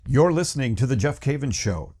You're listening to The Jeff Cavins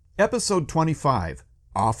Show, Episode 25,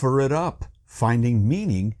 Offer It Up, Finding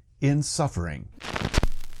Meaning in Suffering.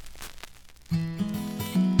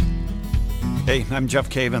 Hey, I'm Jeff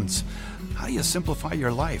Cavins. How do you simplify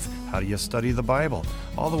your life? How do you study the Bible?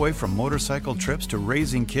 All the way from motorcycle trips to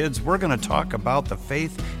raising kids, we're going to talk about the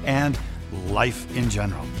faith and life in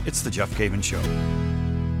general. It's The Jeff Cavins Show.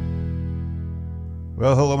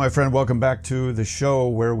 Well, hello, my friend. Welcome back to the show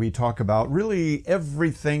where we talk about really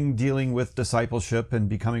everything dealing with discipleship and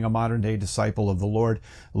becoming a modern-day disciple of the Lord,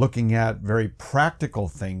 looking at very practical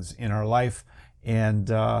things in our life and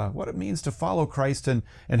what it means to follow Christ and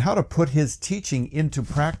how to put His teaching into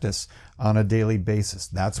practice on a daily basis.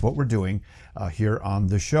 That's what we're doing here on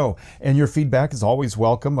the show. And your feedback is always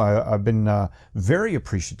welcome. I've been very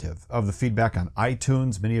appreciative of the feedback on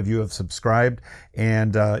iTunes. Many of you have subscribed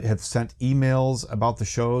and have sent emails about the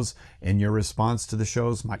shows and your response to the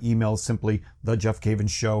shows. My email is simply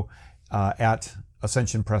thejeffcavinsshow at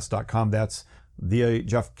ascensionpress.com. That's The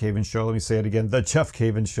Jeff Cavins Show. Let me say it again. The Jeff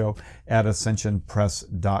Cavins Show at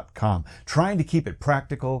ascensionpress.com. Trying to keep it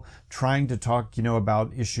practical, trying to talk,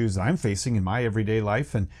 about issues that I'm facing in my everyday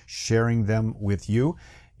life and sharing them with you.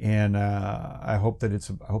 And I hope it's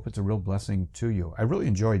a real blessing to you. I really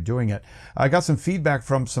enjoyed doing it. I got some feedback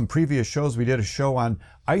from some previous shows. We did a show on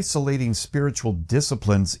isolating spiritual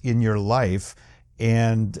disciplines in your life.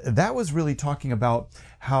 And that was really talking about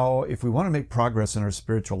how if we want to make progress in our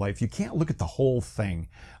spiritual life, you can't look at the whole thing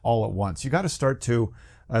all at once. You got to start to,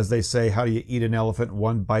 as they say, how do you eat an elephant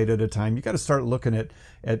one bite at a time? You got to start looking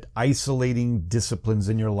at isolating disciplines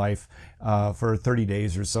in your life for 30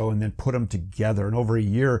 days or so and then put them together. And over a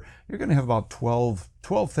year, you're going to have about 12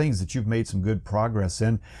 things that you've made some good progress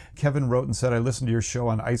in. Kevin wrote and said, I listened to your show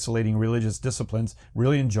on isolating religious disciplines.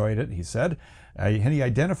 Really enjoyed it, he said. And he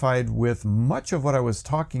identified with much of what I was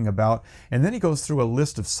talking about. And then he goes through a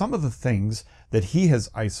list of some of the things that he has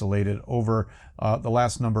isolated over the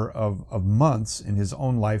last number of months in his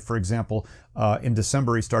own life. For example, in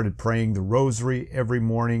December, he started praying the rosary every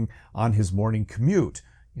morning on his morning commute.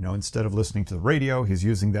 Instead of listening to the radio, he's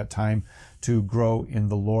using that time to grow in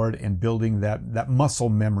the Lord and building that muscle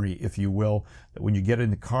memory, if you will, that when you get in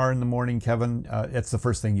the car in the morning, Kevin, it's the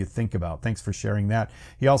first thing you think about. Thanks for sharing that.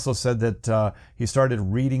 He also said that he started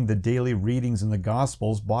reading the daily readings in the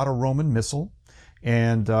Gospels, bought a Roman Missal,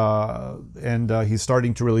 and he's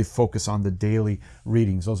starting to really focus on the daily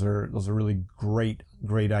readings. Those are really great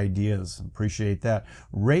ideas. Appreciate that.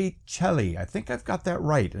 Ray Celli, I think I've got that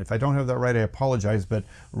right. If I don't have that right, I apologize, but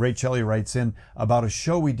Ray Celli writes in about a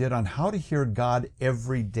show we did on how to hear God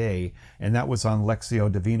every day, and that was on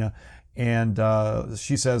Lectio Divina. And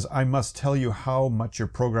she says, I must tell you how much your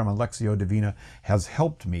program on Lectio Divina has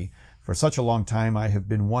helped me. For such a long time, I have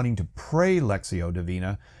been wanting to pray Lectio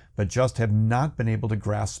Divina, but just have not been able to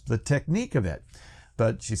grasp the technique of it.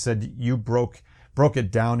 But she said, you broke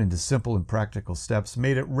it down into simple and practical steps,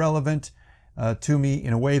 made it relevant to me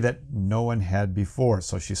in a way that no one had before.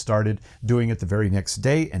 So she started doing it the very next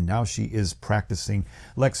day, and now she is practicing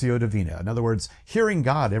Lectio Divina. In other words, hearing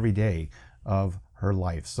God every day of her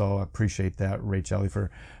life. So I appreciate that, Rachel,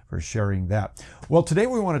 for sharing that. Well, today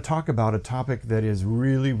we want to talk about a topic that is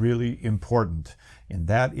really, really important, and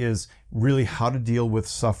that is really how to deal with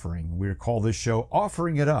suffering. We call this show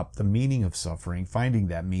Offering It Up, the meaning of suffering, finding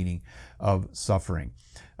that meaning of suffering.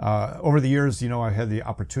 Over the years, I've had the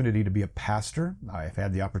opportunity to be a pastor. I've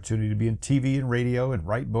had the opportunity to be in TV and radio and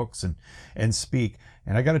write books and speak.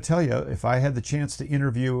 And I got to tell you, if I had the chance to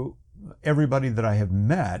interview everybody that I have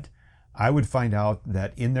met, I would find out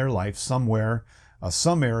that in their life somewhere,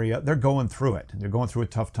 some area, they're going through it. They're going through a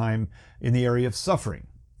tough time in the area of suffering.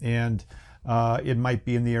 And it might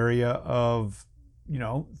be in the area of,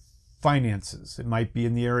 finances. It might be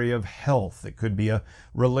in the area of health. It could be a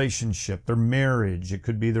relationship, their marriage. It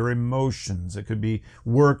could be their emotions. It could be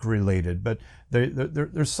work related, but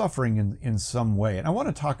they're suffering in some way. And I want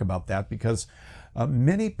to talk about that because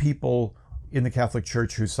many people in the Catholic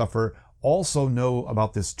Church who suffer also know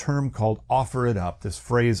about this term called offer it up, this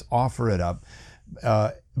phrase, offer it up.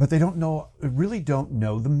 But they really don't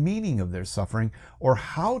know the meaning of their suffering or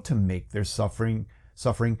how to make their suffering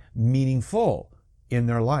meaningful in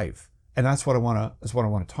their life. And that's what I want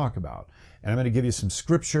to talk about. And I'm going to give you some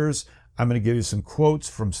scriptures. I'm going to give you some quotes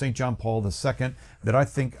from St. John Paul II that I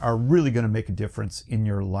think are really going to make a difference in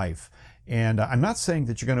your life. And I'm not saying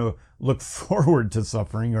that you're going to look forward to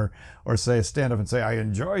suffering or stand up and say, I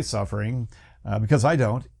enjoy suffering, because I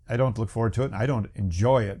don't. I don't look forward to it, and I don't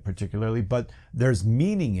enjoy it particularly, but there's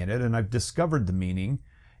meaning in it, and I've discovered the meaning,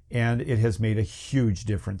 and it has made a huge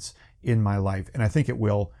difference in my life, and I think it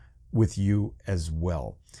will with you as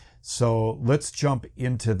well. So let's jump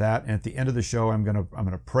into that. And at the end of the show, I'm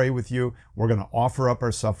gonna pray with you. We're gonna offer up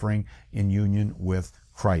our suffering in union with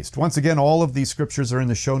Christ. Once again, all of these scriptures are in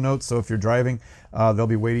the show notes. So if you're driving, they'll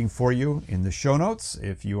be waiting for you in the show notes.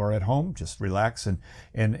 If you are at home, just relax and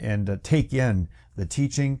take in the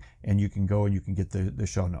teaching, and you can go and you can get the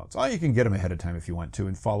show notes. Or you can get them ahead of time if you want to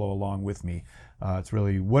and follow along with me. It's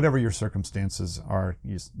really whatever your circumstances are,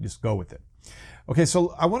 you just go with it. Okay,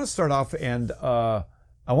 so I want to start off, and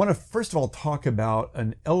I want to first of all talk about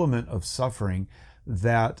an element of suffering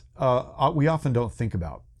that we often don't think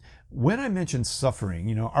about. When I mention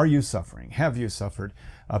suffering, are you suffering? Have you suffered?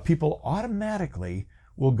 People automatically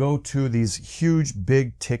will go to these huge,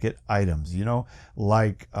 big ticket items,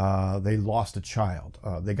 like they lost a child,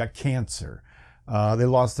 they got cancer, they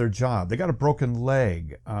lost their job, they got a broken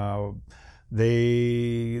leg,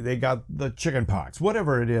 they got the chicken pox,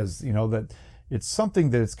 whatever it is, that it's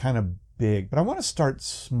something that is kind of big. But I want to start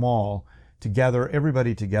small to gather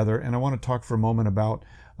everybody together, and I want to talk for a moment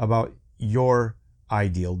about your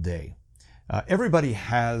ideal day. Everybody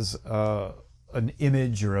has an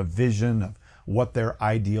image or a vision of what their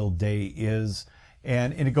ideal day is,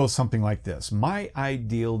 and it goes something like this. My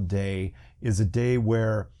ideal day is a day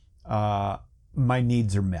where my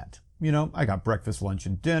needs are met. I got breakfast, lunch,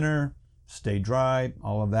 and dinner, stay dry,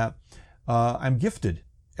 all of that. I'm gifted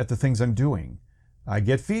at the things I'm doing. I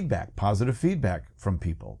get feedback, positive feedback from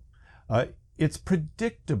people. It's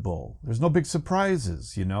predictable. There's no big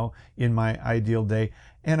surprises, in my ideal day,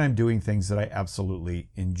 and I'm doing things that I absolutely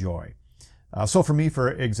enjoy. So for me, for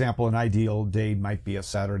example, an ideal day might be a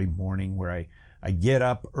Saturday morning where I get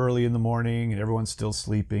up early in the morning and everyone's still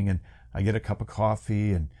sleeping, and I get a cup of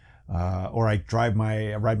coffee, and or I ride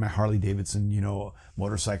my Harley Davidson,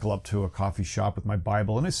 motorcycle up to a coffee shop with my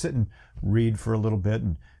Bible, and I sit and read for a little bit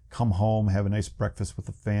and come home, have a nice breakfast with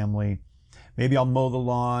the family. Maybe I'll mow the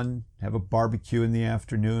lawn, have a barbecue in the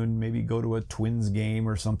afternoon, maybe go to a Twins game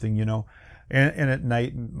or something, and at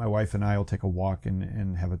night, my wife and I will take a walk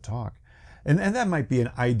and have a talk. And that might be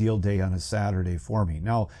an ideal day on a Saturday for me.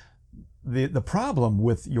 Now, the problem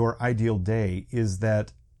with your ideal day is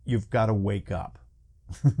that you've got to wake up.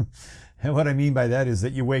 And what I mean by that is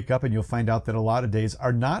that you wake up and you'll find out that a lot of days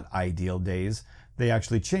are not ideal days. They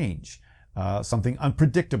actually change. Something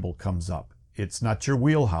unpredictable comes up. It's not your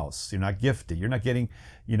wheelhouse. You're not gifted. You're not getting,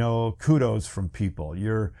 kudos from people.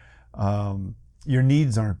 Your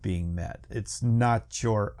needs aren't being met. It's not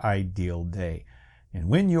your ideal day. And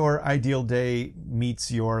when your ideal day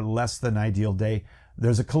meets your less than ideal day,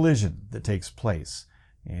 there's a collision that takes place.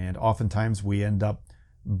 And oftentimes we end up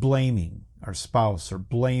blaming our spouse or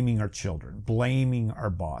blaming our children, blaming our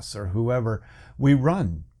boss or whoever. We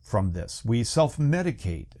run from this. We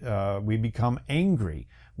self-medicate. We become angry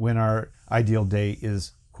when our ideal day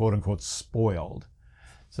is quote unquote spoiled.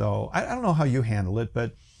 So I don't know how you handle it,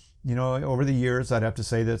 but over the years, I'd have to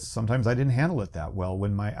say that sometimes I didn't handle it that well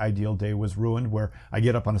when my ideal day was ruined, where I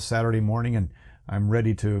get up on a Saturday morning and I'm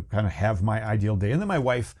ready to kind of have my ideal day. And then my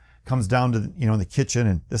wife comes down to, in the kitchen,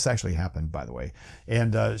 and this actually happened, by the way.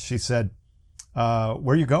 And she said, where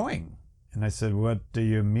are you going? And I said, what do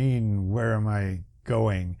you mean, where am I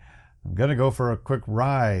going? I'm going to go for a quick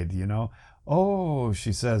ride, Oh,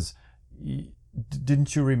 she says,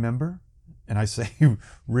 didn't you remember? And I say,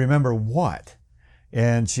 remember what?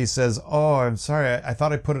 And she says, oh, I'm sorry, I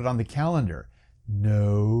thought I put it on the calendar.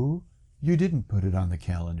 No, you didn't put it on the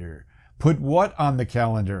calendar. Put what on the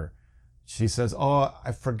calendar? She says, oh,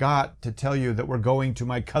 I forgot to tell you that we're going to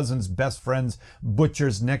my cousin's best friend's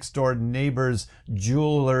butcher's next door neighbor's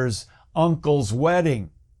jeweler's uncle's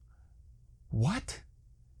wedding. What?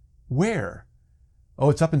 Where? Oh,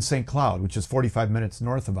 it's up in St. Cloud, which is 45 minutes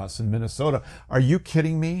north of us in Minnesota. Are you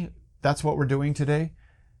kidding me? That's what we're doing today?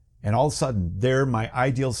 And all of a sudden, there, my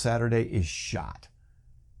ideal Saturday is shot.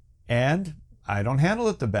 And I don't handle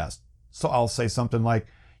it the best. So I'll say something like,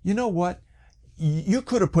 you know what? You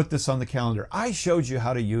could have put this on the calendar. I showed you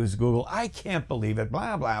how to use Google. I can't believe it.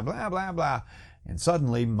 Blah, blah, blah, blah, blah. And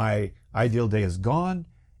suddenly my ideal day is gone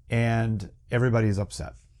and everybody's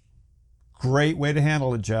upset. Great way to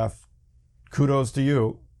handle it, Jeff. Kudos to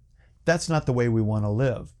you. That's not the way we want to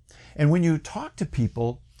live. And when you talk to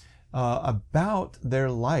people about their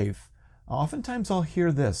life, oftentimes I'll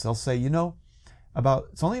hear this. They'll say,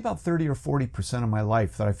 it's only about 30 or 40% of my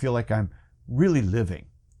life that I feel like I'm really living.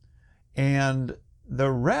 And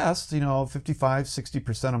the rest, 55,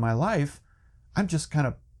 60% of my life, I'm just kind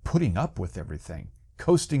of putting up with everything,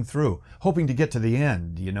 coasting through, hoping to get to the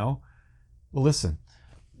end, Well, listen,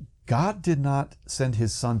 God did not send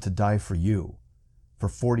his son to die for you for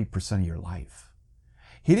 40% of your life.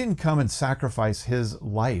 He didn't come and sacrifice his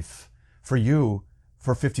life for you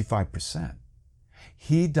for 55%.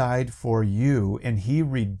 He died for you, and he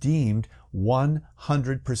redeemed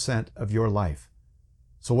 100% of your life.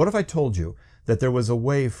 So what if I told you that there was a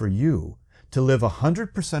way for you to live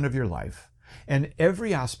 100% of your life, and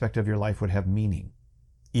every aspect of your life would have meaning,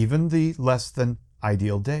 even the less than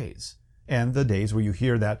ideal days, and the days where you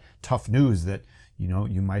hear that tough news that,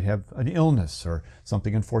 you might have an illness or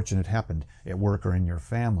something unfortunate happened at work or in your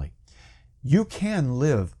family. You can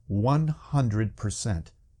live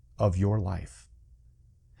 100% of your life.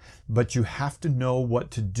 But you have to know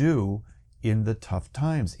what to do in the tough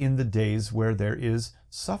times, in the days where there is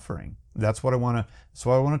suffering. That's what I want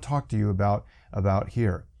to talk to you about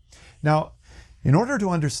here. Now, in order to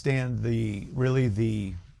understand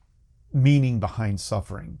the meaning behind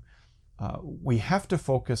suffering, we have to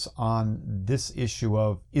focus on this issue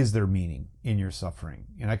of, is there meaning in your suffering?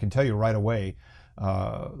 And I can tell you right away,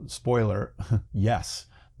 spoiler, yes,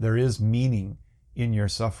 there is meaning in your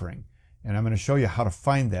suffering. And I'm going to show you how to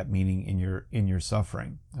find that meaning in your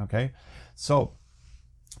suffering. Okay? So,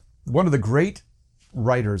 one of the great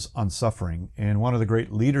writers on suffering and one of the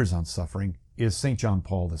great leaders on suffering is St. John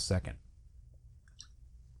Paul II.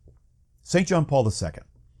 St. John Paul II.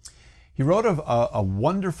 He wrote a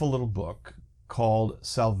wonderful little book called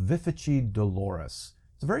Salvifici Doloris.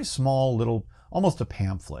 It's a very small little, almost a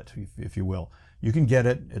pamphlet, if you will. You can get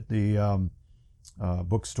it at the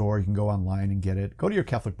bookstore. You can go online and get it. Go to your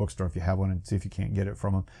Catholic bookstore if you have one and see if you can't get it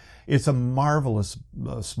from them. It's a marvelous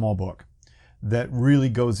small book that really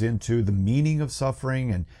goes into the meaning of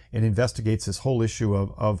suffering and investigates this whole issue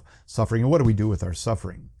of suffering and what do we do with our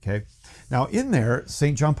suffering. Okay. Now in there,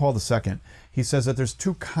 St. John Paul II, he says that there's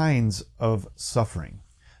two kinds of suffering.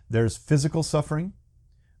 There's physical suffering,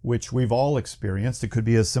 which we've all experienced. It could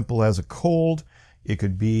be as simple as a cold. It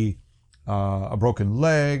could be a broken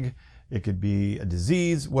leg. It could be a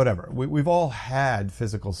disease, whatever. We've all had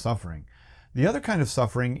physical suffering. The other kind of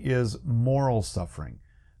suffering is moral suffering.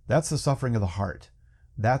 That's the suffering of the heart.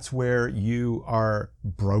 That's where you are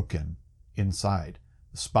broken inside.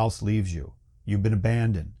 The spouse leaves you. You've been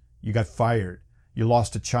abandoned. You got fired. You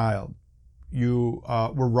lost a child. You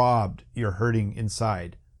were robbed. You're hurting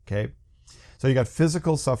inside. Okay? So you got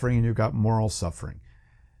physical suffering and you've got moral suffering.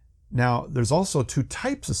 Now, there's also two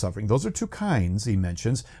types of suffering. Those are two kinds, he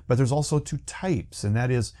mentions, but there's also two types, and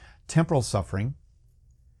that is temporal suffering,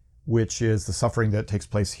 which is the suffering that takes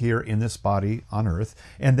place here in this body on earth,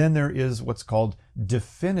 and then there is what's called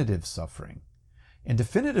definitive suffering. And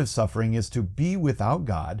definitive suffering is to be without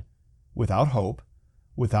God, without hope,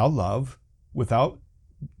 without love, without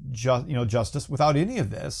justice, without any of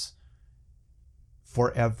this,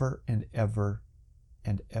 forever and ever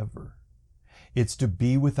and ever. It's to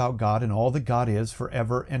be without God and all that God is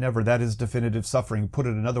forever and ever. That is definitive suffering. Put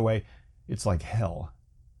it another way, it's like hell.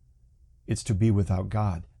 It's to be without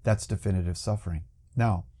God. That's definitive suffering.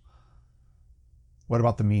 Now, what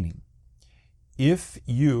about the meaning? If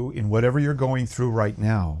you, in whatever you're going through right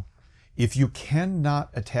now, if you cannot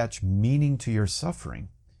attach meaning to your suffering,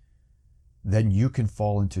 then you can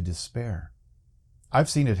fall into despair. I've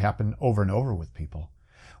seen it happen over and over with people,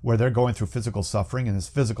 where they're going through physical suffering and this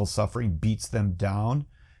physical suffering beats them down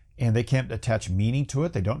and they can't attach meaning to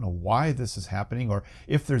it. They don't know why this is happening or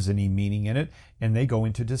if there's any meaning in it, and they go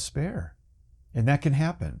into despair. And that can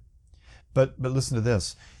happen. But listen to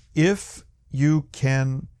this. If you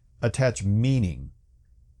can attach meaning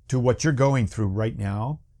to what you're going through right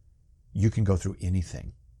now, you can go through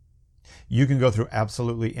anything. You can go through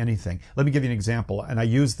absolutely anything. Let me give you an example, and I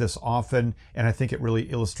use this often, and I think it really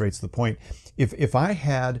illustrates the point. If I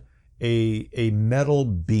had a metal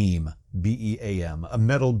beam, B-E-A-M, a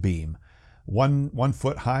metal beam, one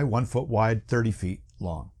foot high, 1 foot wide, 30 feet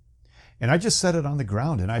long, and I just set it on the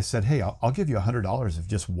ground, and I said, hey, I'll give you $100 if you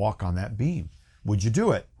just walk on that beam. Would you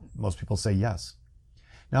do it? Most people say yes.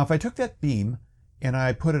 Now, if I took that beam and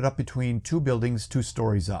I put it up between two buildings 2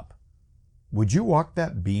 stories up, would you walk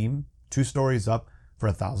that beam 2 stories up for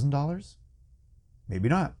 $1,000? Maybe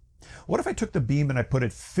not. What if I took the beam and I put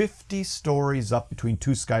it 50 stories up between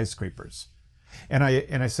 2 skyscrapers, and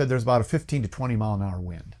I said there's about a 15 to 20 mile an hour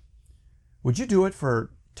wind? Would you do it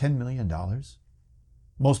for $10 million?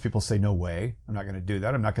 Most people say, no way. I'm not going to do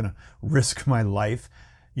that. I'm not going to risk my life,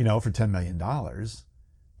 for $10 million.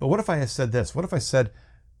 But what if I said this? What if I said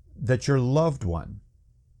that your loved one,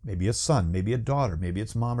 maybe a son, maybe a daughter, maybe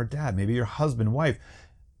it's mom or dad, maybe your husband, wife,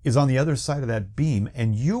 is on the other side of that beam,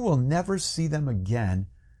 and you will never see them again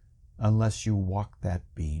unless you walk that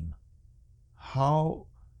beam? How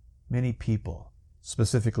many people,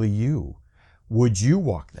 specifically you, would you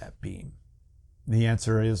walk that beam? The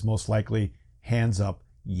answer is most likely, hands up,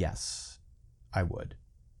 yes, I would.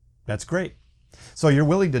 That's great. So you're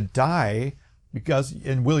willing to die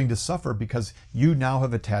and willing to suffer because you now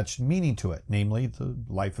have attached meaning to it, namely the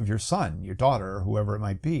life of your son, your daughter, or whoever it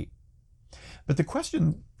might be. But the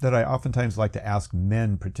question that I oftentimes like to ask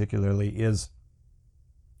men particularly is,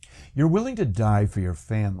 you're willing to die for your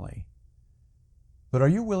family, but are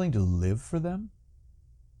you willing to live for them?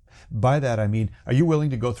 By that I mean, are you willing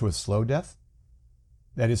to go through a slow death?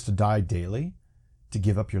 That is to die daily, to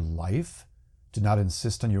give up your life, to not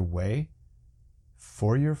insist on your way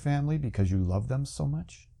for your family because you love them so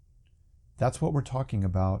much? That's what we're talking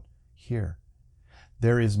about here.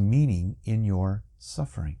 There is meaning in your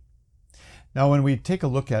suffering. Now, when we take a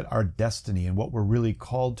look at our destiny and what we're really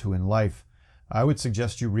called to in life, I would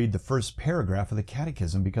suggest you read the first paragraph of the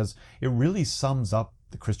Catechism because it really sums up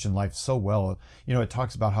the Christian life so well. You know, it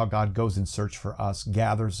talks about how God goes in search for us,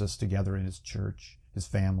 gathers us together in His church, His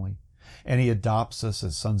family, and He adopts us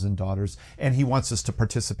as sons and daughters, and He wants us to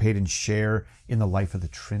participate and share in the life of the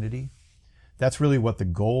Trinity. That's really what the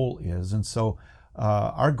goal is. And so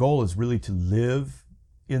our goal is really to live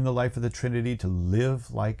in the life of the Trinity, to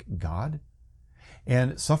live like God.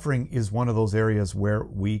 And suffering is one of those areas where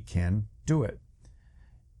we can do it.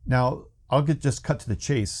 Now, I'll just cut to the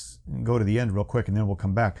chase and go to the end real quick, and then we'll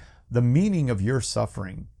come back. The meaning of your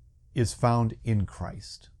suffering is found in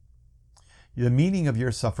Christ. The meaning of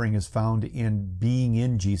your suffering is found in being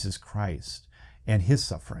in Jesus Christ and His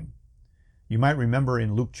suffering. You might remember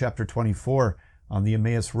in Luke chapter 24 on the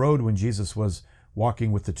Emmaus Road when Jesus was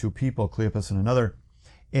walking with the two people, Cleopas and another,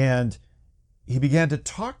 and He began to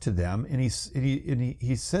talk to them, and he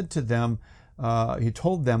said to them, He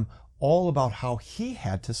told them all about how He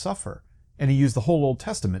had to suffer. And He used the whole Old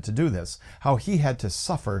Testament to do this, how He had to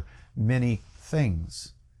suffer many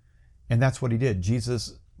things. And that's what He did.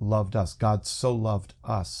 Jesus loved us. God so loved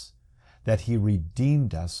us that He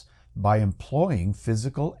redeemed us by employing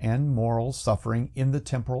physical and moral suffering in the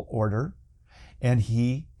temporal order. And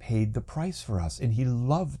He paid the price for us. And He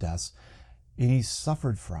loved us. And He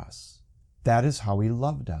suffered for us. That is how He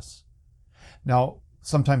loved us. Now,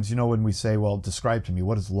 sometimes, you know, when we say, well, describe to me,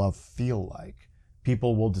 what does love feel like?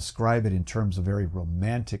 People will describe it in terms of very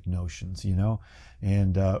romantic notions, you know,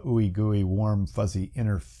 and ooey gooey, warm, fuzzy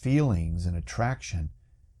inner feelings and attraction.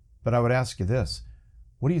 But I would ask you this,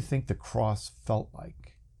 what do you think the cross felt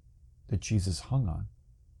like that Jesus hung on?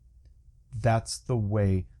 That's the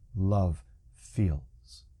way love feels.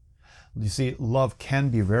 You see, love can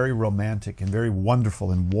be very romantic and very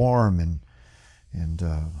wonderful and warm and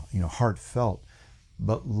heartfelt.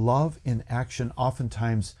 But love in action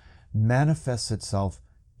oftentimes manifests itself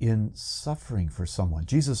in suffering for someone.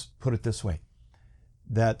 Jesus put it this way,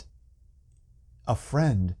 that a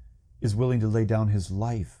friend is willing to lay down his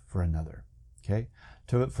life for another,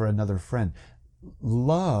 for another friend.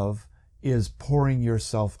 Love is pouring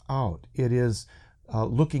yourself out. It is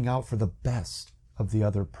looking out for the best of the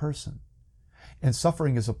other person. And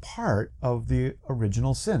suffering is a part of the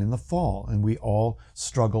original sin in the fall, and we all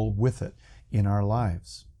struggle with it in our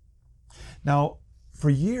lives. Now, for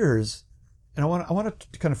years, and I want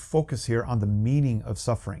to kind of focus here on the meaning of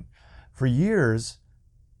suffering. For years,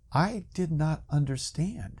 I did not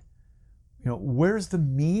understand. Where's the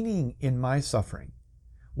meaning in my suffering?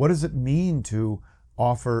 What does it mean to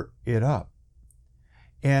offer it up?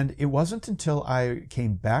 And it wasn't until I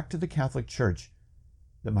came back to the Catholic Church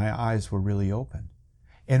that my eyes were really opened.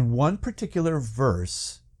 And one particular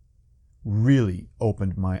verse really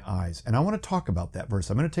opened my eyes. And I want to talk about that verse.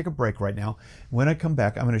 I'm going to take a break right now. When I come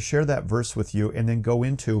back, I'm going to share that verse with you and then go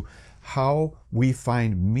into how we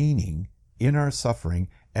find meaning in our suffering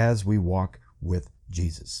as we walk with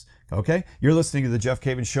Jesus. Okay? You're listening to The Jeff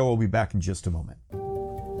Cavins Show. We'll be back in just a moment.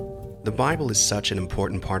 The Bible is such an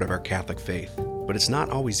important part of our Catholic faith, but it's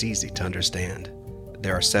not always easy to understand.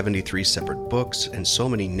 There are 73 separate books and so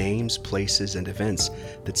many names, places, and events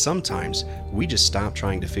that sometimes we just stop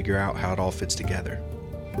trying to figure out how it all fits together.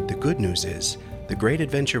 The good news is, the Great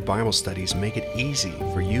Adventure Bible Studies make it easy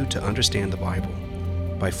for you to understand the Bible.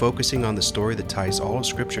 By focusing on the story that ties all of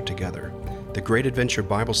Scripture together, the Great Adventure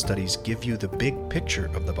Bible Studies give you the big picture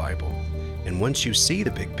of the Bible. And once you see the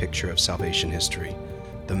big picture of salvation history,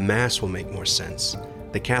 the Mass will make more sense,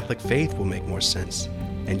 the Catholic faith will make more sense,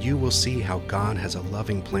 and you will see how God has a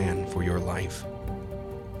loving plan for your life.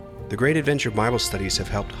 The Great Adventure Bible Studies have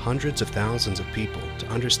helped hundreds of thousands of people to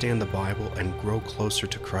understand the Bible and grow closer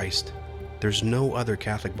to Christ. There's no other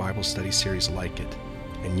Catholic Bible study series like it,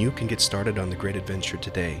 and you can get started on the Great Adventure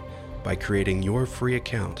today by creating your free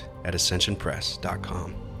account at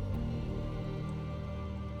ascensionpress.com.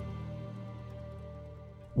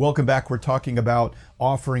 Welcome back. We're talking about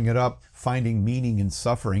offering it up, finding meaning in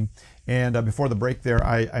suffering. And before the break there,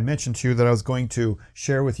 I mentioned to you that I was going to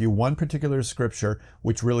share with you one particular scripture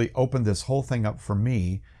which really opened this whole thing up for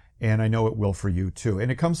me, and I know it will for you too.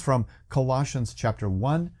 And it comes from Colossians chapter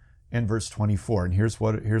 1 and verse 24. And here's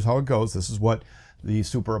how it goes. This is what the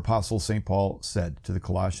super apostle St. Paul said to the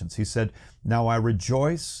Colossians. He said, "Now I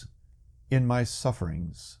rejoice in my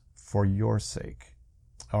sufferings for your sake."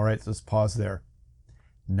 All right, let's pause there.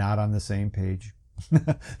 Not on the same page.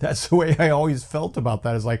 That's the way I always felt about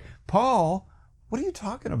that. It's like, Paul, what are you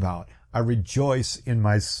talking about? I rejoice in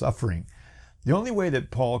my suffering. The only way that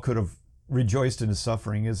Paul could have rejoiced in his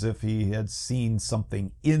suffering is if he had seen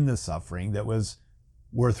something in the suffering that was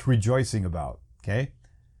worth rejoicing about, okay?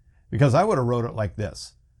 Because I would have wrote it like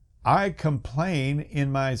this: I complain in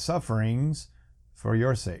my sufferings for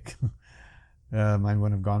your sake. Mine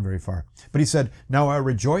wouldn't have gone very far. But he said, "Now I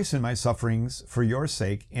rejoice in my sufferings for your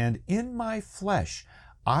sake, and in my flesh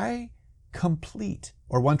I complete,"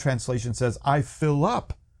 or one translation says, "I fill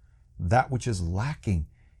up that which is lacking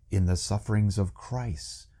in the sufferings of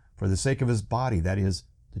Christ for the sake of his body," that is,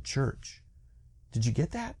 the church. Did you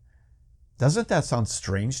get that? Doesn't that sound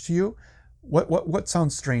strange to you? What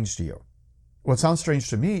sounds strange to you? What sounds strange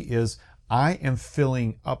to me is I am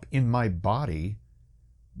filling up in my body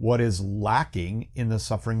what is lacking in the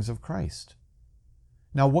sufferings of Christ.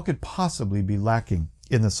 Now, what could possibly be lacking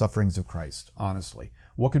in the sufferings of Christ, honestly?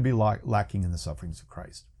 What could be lacking in the sufferings of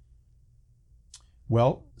Christ?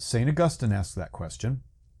 Well, St. Augustine asked that question,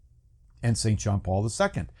 and St. John Paul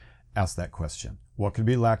II asked that question. What could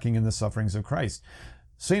be lacking in the sufferings of Christ?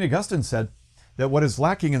 St. Augustine said that what is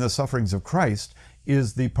lacking in the sufferings of Christ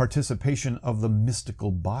is the participation of the mystical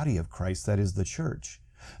body of Christ, that is the church.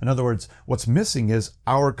 In other words, what's missing is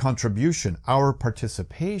our contribution, our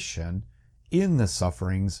participation in the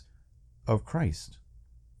sufferings of Christ.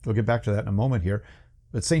 We'll get back to that in a moment here.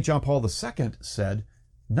 But St. John Paul II said,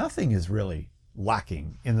 nothing is really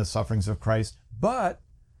lacking in the sufferings of Christ, but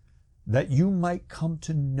that you might come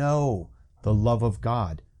to know the love of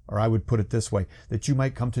God. Or I would put it this way, that you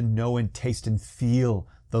might come to know and taste and feel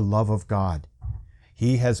the love of God.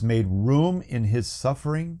 He has made room in his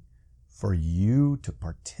suffering for you to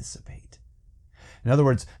participate. In other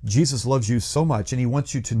words, Jesus loves you so much, and he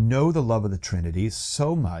wants you to know the love of the Trinity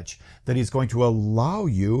so much that he's going to allow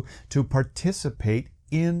you to participate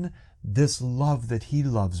in this love that he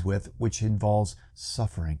loves with, which involves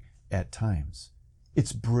suffering at times.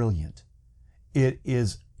 It's brilliant. It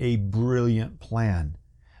is a brilliant plan,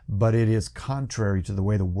 but it is contrary to the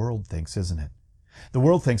way the world thinks, isn't it? The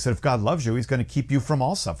world thinks that if God loves you, he's going to keep you from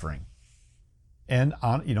all suffering. And,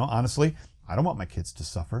 honestly, I don't want my kids to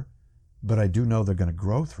suffer, but I do know they're going to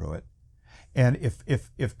grow through it. And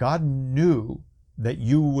if God knew that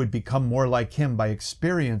you would become more like him by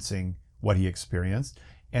experiencing what he experienced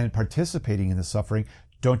and participating in the suffering,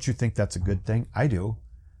 don't you think that's a good thing? I do.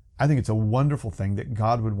 I think it's a wonderful thing that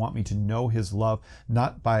God would want me to know his love,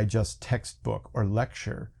 not by just textbook or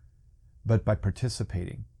lecture, but by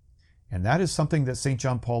participating. And that is something that St.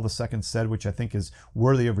 John Paul II said, which I think is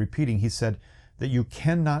worthy of repeating. He said that you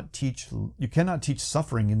cannot teach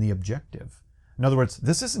suffering in the objective. In other words,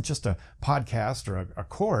 this isn't just a podcast or a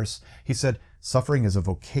course. He said, suffering is a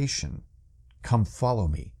vocation. Come follow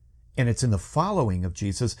me. And it's in the following of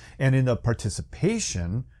Jesus and in the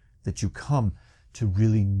participation that you come to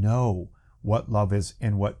really know what love is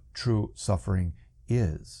and what true suffering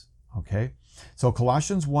is. Okay? So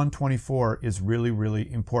Colossians 1:24 is really,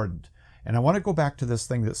 really important. And I want to go back to this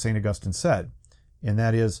thing that St. Augustine said, and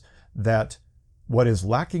that is that what is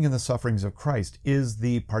lacking in the sufferings of Christ is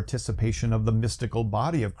the participation of the mystical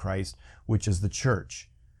body of Christ, which is the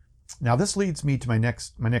church. Now, this leads me to my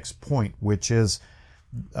next point, which is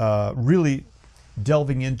really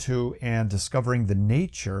delving into and discovering the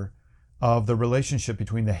nature of the relationship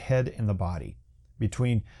between the head and the body,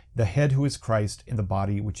 between the head who is Christ and the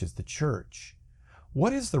body, which is the church.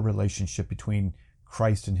 What is the relationship between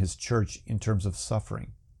Christ and his church in terms of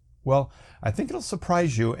suffering? Well, I think it'll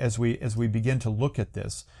surprise you as we begin to look at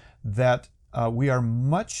this, that we are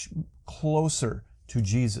much closer to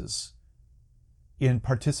Jesus in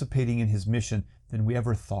participating in his mission than we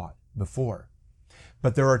ever thought before.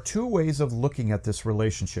 But there are two ways of looking at this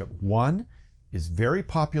relationship. One is very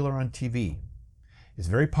popular on TV. It's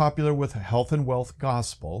very popular with Health and Wealth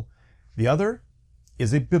Gospel. The other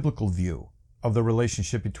is a biblical view of the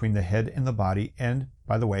relationship between the head and the body, and,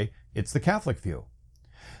 by the way, it's the Catholic view.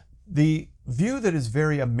 The view that is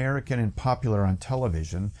very American and popular on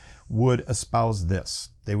television would espouse this.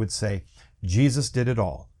 They would say, Jesus did it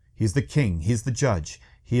all. He's the king. He's the judge.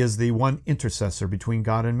 He is the one intercessor between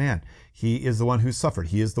God and man. He is the one who suffered.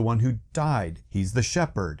 He is the one who died. He's the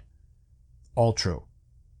shepherd. All true.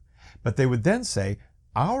 But they would then say,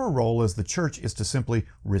 our role as the church is to simply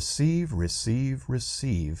receive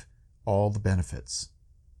all the benefits.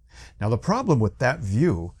 Now, the problem with that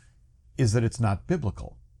view is that it's not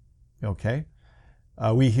biblical. Okay?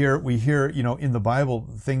 We hear, in the Bible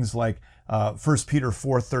things like 1 Peter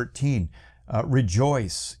 4:13,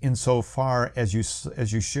 rejoice insofar as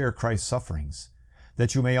you share Christ's sufferings,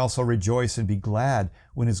 that you may also rejoice and be glad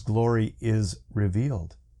when his glory is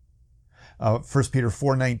revealed. 1 Peter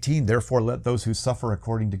 4:19, therefore let those who suffer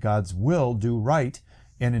according to God's will do right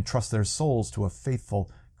and entrust their souls to a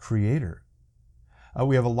faithful Creator.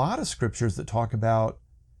 We have a lot of scriptures that talk about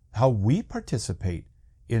how we participate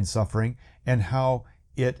in suffering and how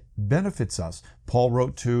it benefits us. Paul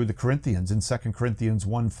wrote to the Corinthians in 2 Corinthians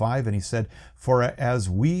 1:5, and he said, for as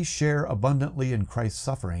we share abundantly in Christ's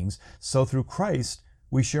sufferings, so through Christ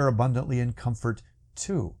we share abundantly in comfort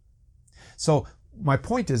too. So my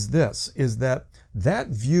point is this, is that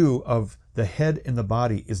view of the head and the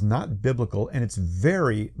body is not biblical, and it's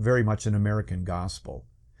very, very much an American gospel.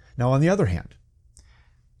 Now, on the other hand,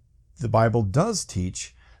 the Bible does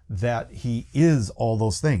teach that he is all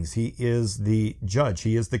those things. He is the judge.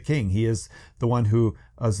 He is the king. He is the one who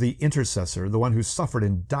is the intercessor, the one who suffered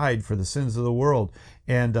and died for the sins of the world.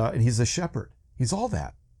 And he's a shepherd. He's all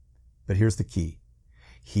that. But here's the key.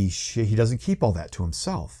 He doesn't keep all that to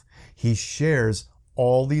himself. He shares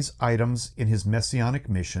all these items in his messianic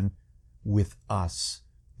mission with us,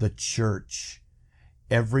 the church.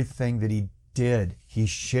 Everything that he did, he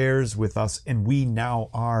shares with us, and we now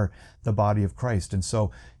are the body of Christ. And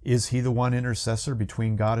so, is he the one intercessor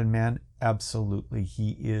between God and man? Absolutely,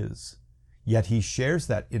 he is. Yet he shares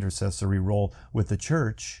that intercessory role with the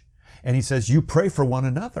church, and he says, you pray for one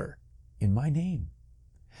another in my name.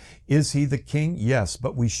 Is he the king? Yes,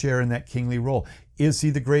 but we share in that kingly role. Is he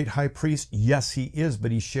the great high priest? Yes, he is,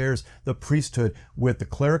 but he shares the priesthood with the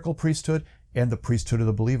clerical priesthood and the priesthood of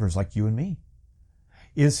the believers like you and me.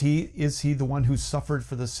 Is he the one who suffered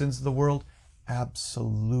for the sins of the world?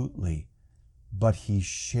 Absolutely. But he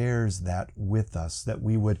shares that with us, that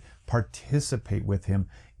we would participate with him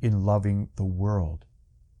in loving the world.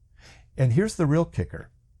 And here's the real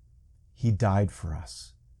kicker. He died for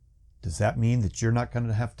us. Does that mean that you're not going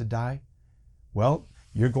to have to die? Well,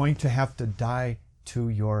 you're going to have to die to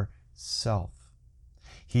yourself.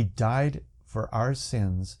 He died for our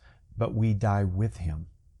sins, but we die with him.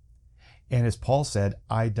 And as Paul said,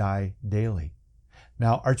 I die daily.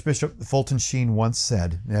 Now, Archbishop Fulton Sheen once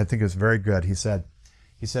said, and I think it was very good, he said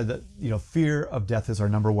that, fear of death is our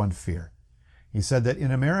number one fear. He said that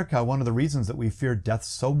in America, one of the reasons that we fear death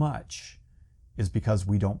so much is because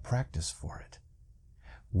we don't practice for it.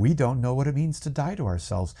 We don't know what it means to die to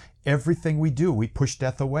ourselves. Everything we do, we push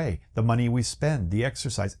death away. The money we spend, the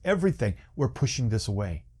exercise, everything, we're pushing this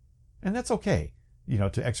away. And that's okay,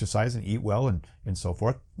 to exercise and eat well and so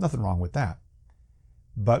forth. Nothing wrong with that.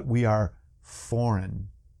 But we are foreign,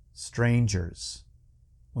 strangers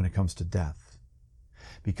when it comes to death,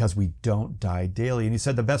 because we don't die daily. And he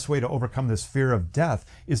said the best way to overcome this fear of death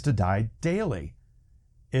is to die daily,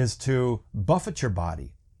 is to buffet your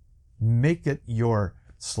body, make it your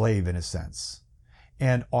slave in a sense,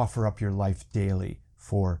 and offer up your life daily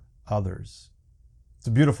for others. It's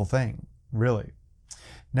a beautiful thing, really.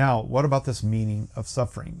 Now, what about this meaning of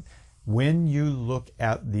suffering? When you look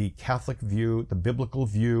at the Catholic view, the biblical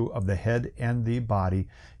view of the head and the body,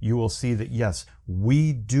 you will see that yes,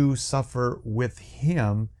 we do suffer with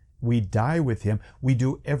him, we die with him, we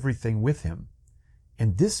do everything with him.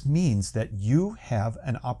 And this means that you have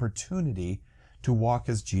an opportunity to walk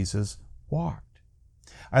as Jesus walked.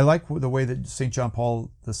 I like the way that St. John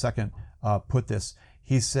Paul II put this.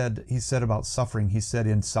 He said about suffering, he said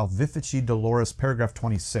in Salvifici Doloris, paragraph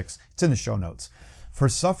 26, it's in the show notes, for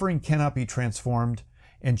suffering cannot be transformed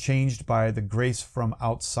and changed by the grace from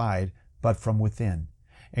outside, but from within.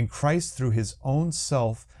 And Christ, through his own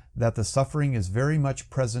self, that the suffering is very much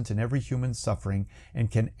present in every human suffering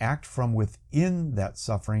and can act from within that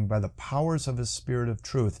suffering by the powers of his Spirit of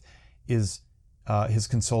truth, is his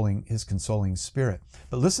consoling spirit.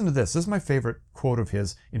 But listen to this. This is my favorite quote of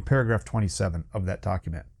his in paragraph 27 of that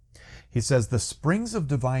document. He says, the springs of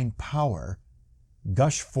divine power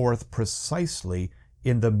gush forth precisely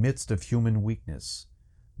in the midst of human weakness.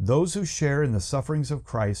 Those who share in the sufferings of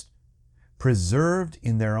Christ, preserved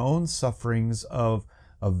in their own sufferings of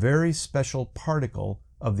a very special particle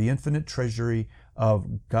of the infinite treasury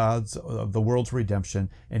of the world's redemption,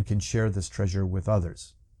 and can share this treasure with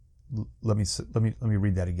others. Let me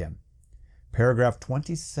read that again. Paragraph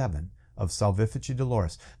 27 of Salvifici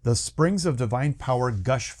Dolores. The springs of divine power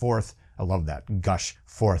gush forth, I love that, gush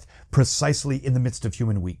forth, precisely in the midst of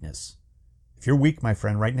human weakness. If you're weak, my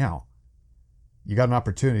friend, right now, you got an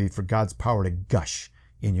opportunity for God's power to gush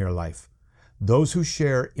in your life. Those who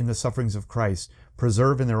share in the sufferings of Christ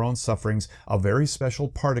preserve in their own sufferings a very special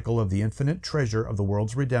particle of the infinite treasure of the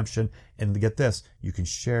world's redemption. And get this, you can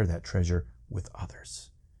share that treasure with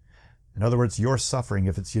others. In other words, your suffering,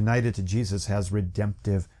 if it's united to Jesus, has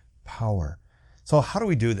redemptive power. So how do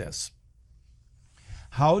we do this?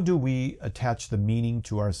 How do we attach the meaning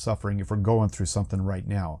to our suffering if we're going through something right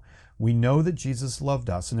now? We know that Jesus loved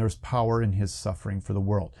us and there's power in his suffering for the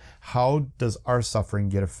world. How does our suffering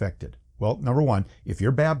get affected? Well, number one, if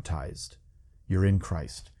you're baptized, you're in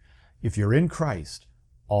Christ. If you're in Christ,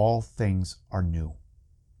 all things are new.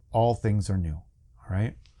 All things are new. All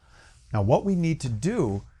right? Now, what we need to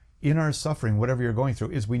do in our suffering, whatever you're going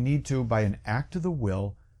through, is we need to, by an act of the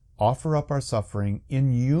will, offer up our suffering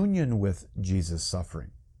in union with Jesus'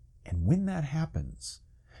 suffering. And when that happens,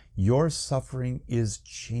 your suffering is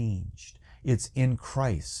changed. It's in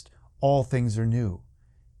Christ. All things are new.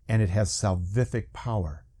 And it has salvific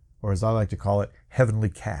power, or as I like to call it, heavenly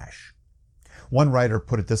cash. One writer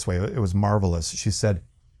put it this way. It was marvelous. She said,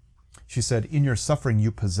 in your suffering,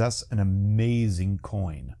 you possess an amazing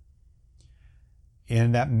coin.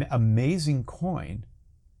 And that amazing coin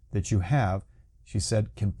that you have, she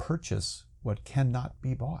said, can purchase what cannot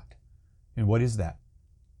be bought. And what is that?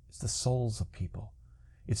 It's the souls of people.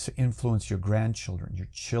 It's to influence your grandchildren, your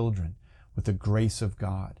children, with the grace of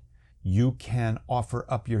God. You can offer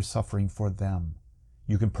up your suffering for them.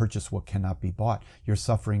 You can purchase what cannot be bought. Your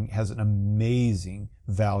suffering has an amazing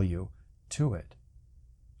value to it.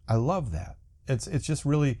 I love that. It's just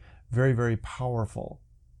really very, very powerful.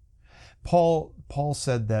 Paul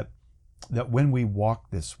said that when we walk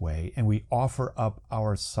this way and we offer up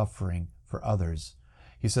our suffering for others,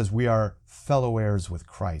 he says we are fellow heirs with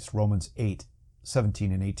Christ. Romans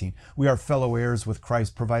 8:17 and 18. We are fellow heirs with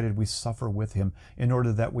Christ, provided we suffer with him, in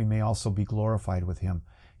order that we may also be glorified with him.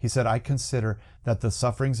 He said, I consider that the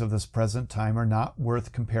sufferings of this present time are not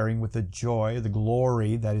worth comparing with the joy, the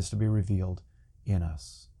glory that is to be revealed in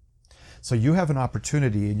us. So you have an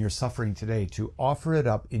opportunity in your suffering today to offer it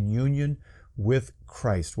up in union with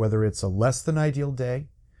Christ, whether it's a less than ideal day,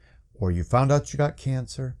 or you found out you got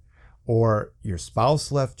cancer, or your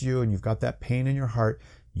spouse left you and you've got that pain in your heart.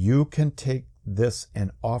 You can take this and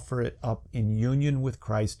offer it up in union with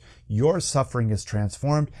Christ. Your suffering is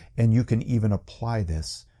transformed, and you can even apply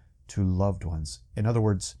this to loved ones. In other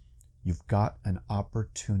words, you've got an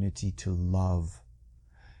opportunity to love.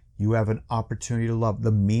 You have an opportunity to love.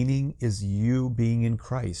 The meaning is you being in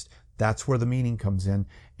Christ. That's where the meaning comes in,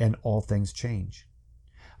 and all things change.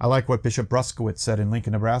 I like what Bishop Bruskowitz said in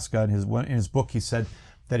Lincoln, Nebraska. In his book, he said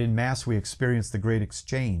that in Mass we experience the great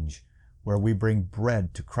exchange, where we bring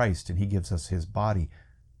bread to Christ and he gives us his body.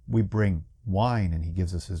 We bring wine and he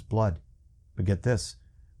gives us his blood. But get this,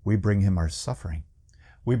 we bring him our suffering.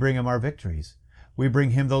 We bring him our victories. We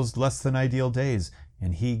bring him those less than ideal days,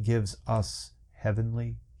 and he gives us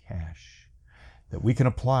heavenly cash that we can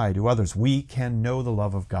apply to others. We can know the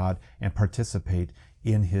love of God and participate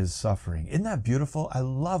in his suffering. Isn't that beautiful? I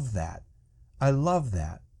love that. I love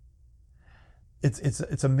that.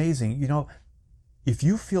 It's amazing. You know, if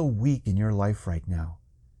you feel weak in your life right now,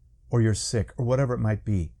 or you're sick, or whatever it might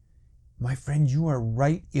be, my friend, you are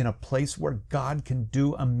right in a place where God can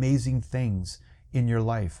do amazing things in your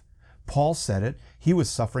life. Paul said it. He was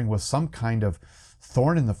suffering with some kind of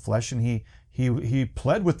thorn in the flesh, and he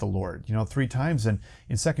pled with the Lord, 3 times. And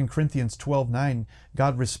in 2 Corinthians 12:9,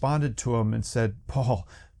 God responded to him and said, Paul,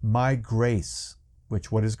 my grace,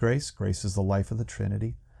 which what is grace? Grace is the life of the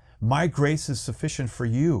Trinity. My grace is sufficient for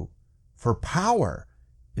you, for power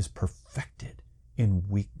is perfected in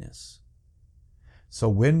weakness. So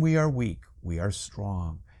when we are weak, we are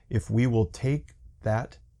strong. If we will take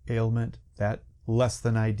that ailment, that less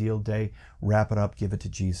than ideal day, wrap it up, give it to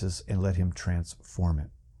Jesus, and let him transform it.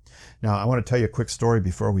 Now, I want to tell you a quick story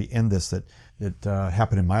before we end this that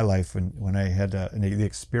happened in my life when I had the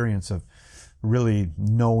experience of really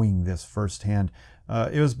knowing this firsthand.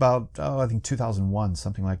 It was about, I think 2001,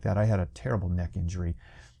 something like that. I had a terrible neck injury.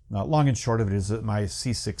 Long and short of it is that my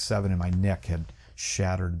C6-7 in my neck had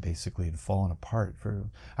shattered, basically, and fallen apart.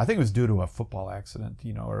 I think it was due to a football accident,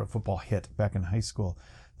 or a football hit back in high school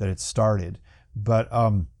that it started. But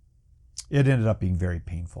it ended up being very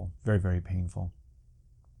painful, very, very painful.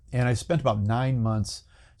 And I spent about 9 months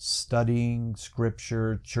studying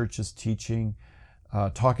Scripture, church's teaching,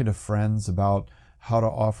 talking to friends about how to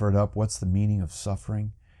offer it up, what's the meaning of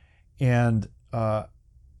suffering. And to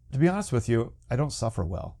be honest with you, I don't suffer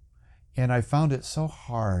well. And I found it so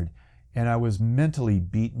hard, and I was mentally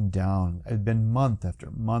beaten down. It had been month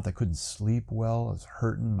after month. I couldn't sleep well. I was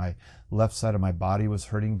hurting. My left side of my body was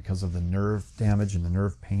hurting because of the nerve damage and the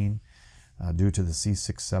nerve pain due to the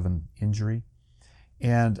C6-7 injury.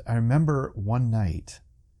 And I remember one night,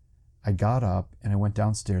 I got up and I went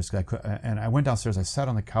downstairs. I sat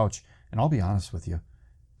on the couch, and I'll be honest with you,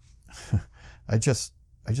 I just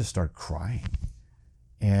started crying.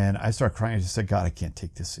 And I started crying. I just said, God, I can't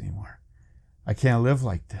take this anymore. I can't live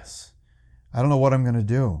like this. I don't know what I'm going to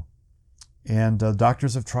do. And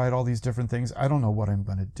doctors have tried all these different things. I don't know what I'm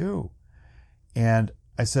going to do. And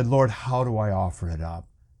I said, Lord, how do I offer it up?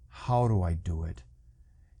 How do I do it?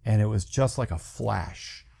 And it was just like a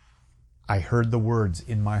flash. I heard the words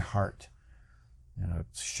in my heart. A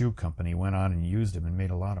shoe company went on and used them and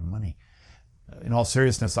made a lot of money. In all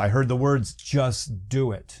seriousness, I heard the words, just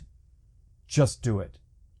do it. Just do it.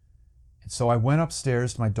 And so I went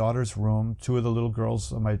upstairs to my daughter's room. Two of the little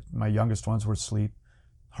girls, my youngest ones, were asleep.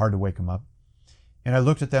 Hard to wake them up. And I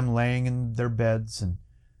looked at them laying in their beds, and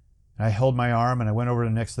I held my arm, and I went over to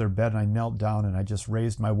next to their bed, and I knelt down, and I just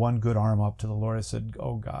raised my one good arm up to the Lord. I said,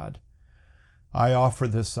 oh God, I offer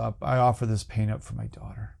this up. I offer this pain up for my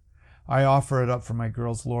daughter. I offer it up for my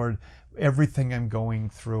girls, Lord. Everything I'm going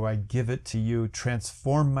through, I give it to you.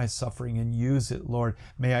 Transform my suffering and use it, Lord.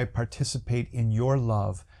 May I participate in your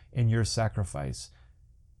love and your sacrifice.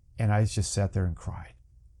 And I just sat there and cried.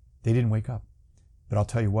 They didn't wake up. But I'll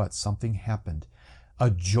tell you what, something happened. A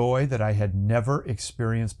joy that I had never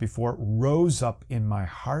experienced before rose up in my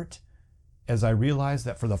heart as I realized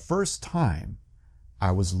that for the first time,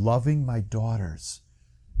 I was loving my daughters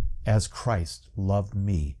as Christ loved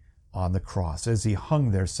me on the cross, as he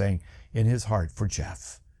hung there saying in his heart, for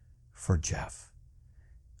Jeff.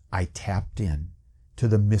 I tapped in to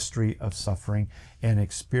the mystery of suffering and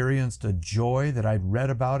experienced a joy that I'd read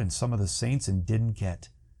about in some of the saints and didn't get.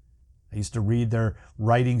 I used to read their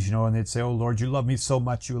writings, and they'd say, oh Lord, you love me so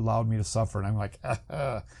much you allowed me to suffer. And I'm like,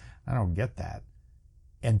 I don't get that.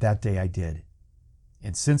 And that day I did.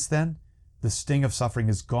 And since then, the sting of suffering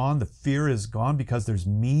is gone. The fear is gone because there's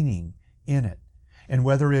meaning in it. And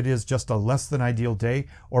whether it is just a less than ideal day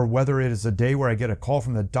or whether it is a day where I get a call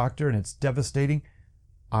from the doctor and it's devastating,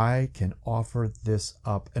 I can offer this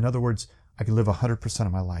up. In other words, I can live 100%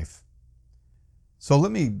 of my life. So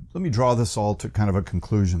let me draw this all to kind of a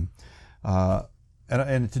conclusion.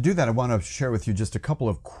 And to do that, I want to share with you just a couple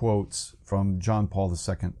of quotes from John Paul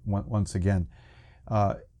II once again.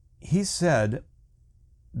 He said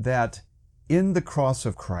that in the cross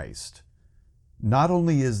of Christ, not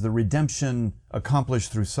only is the redemption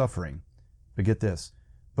accomplished through suffering, but get this,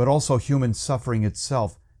 but also human suffering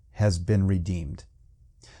itself has been redeemed.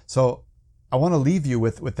 So I want to leave you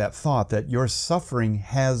with that thought that your suffering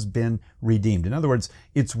has been redeemed. In other words,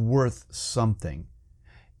 it's worth something.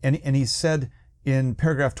 And he said in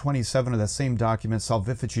paragraph 27 of that same document,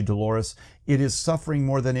 Salvifici Doloris, it is suffering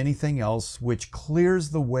more than anything else which clears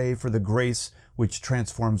the way for the grace which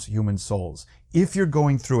transforms human souls. If you're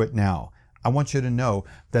going through it now, I want you to know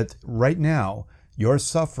that right now, your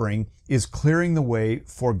suffering is clearing the way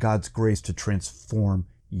for God's grace to transform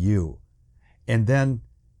you. And then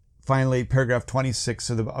finally, paragraph 26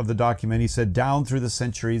 of the document, he said, down through the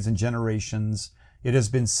centuries and generations, it has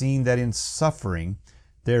been seen that in suffering,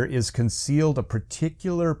 there is concealed a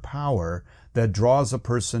particular power that draws a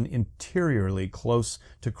person interiorly close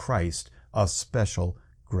to Christ, a special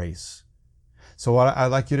grace. So what I'd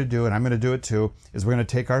like you to do, and I'm going to do it too, is we're going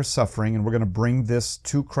to take our suffering and we're going to bring this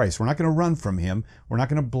to Christ. We're not going to run from him. We're not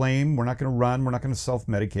going to blame. We're not going to run. We're not going to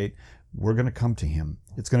self-medicate. We're going to come to him.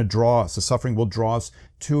 It's going to draw us. The suffering will draw us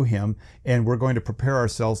to him, and we're going to prepare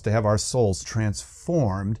ourselves to have our souls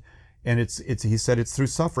transformed. And he said it's through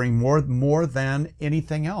suffering more than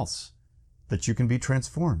anything else that you can be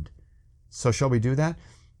transformed. So shall we do that?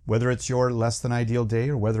 Whether it's your less than ideal day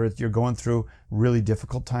or whether you're going through really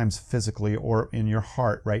difficult times physically or in your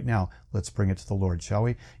heart right now, let's bring it to the Lord, shall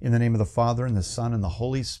we? In the name of the Father and the Son and the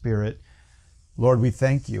Holy Spirit, Lord, we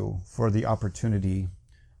thank you for the opportunity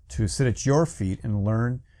to sit at your feet and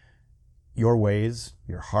learn your ways,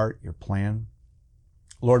 your heart, your plan.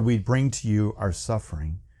 Lord, we bring to you our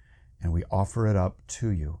suffering and we offer it up to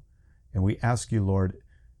you. And we ask you, Lord,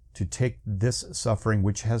 to take this suffering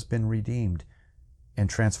which has been redeemed and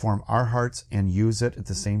transform our hearts and use it at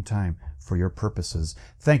the same time for your purposes.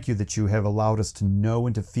 Thank you that you have allowed us to know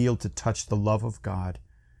and to feel, to touch the love of God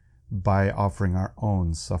by offering our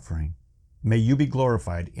own suffering. May you be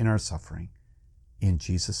glorified in our suffering. In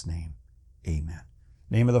Jesus' name, amen.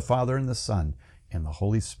 Name of the Father and the Son and the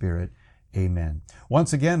Holy Spirit, amen.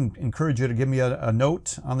 Once again, encourage you to give me a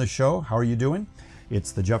note on the show. How are you doing?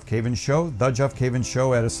 It's The Jeff Cavins Show, The Jeff Cavins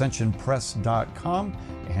Show at ascensionpress.com,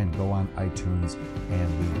 and go on iTunes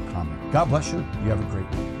and leave a comment. God bless you. You have a great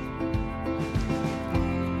week.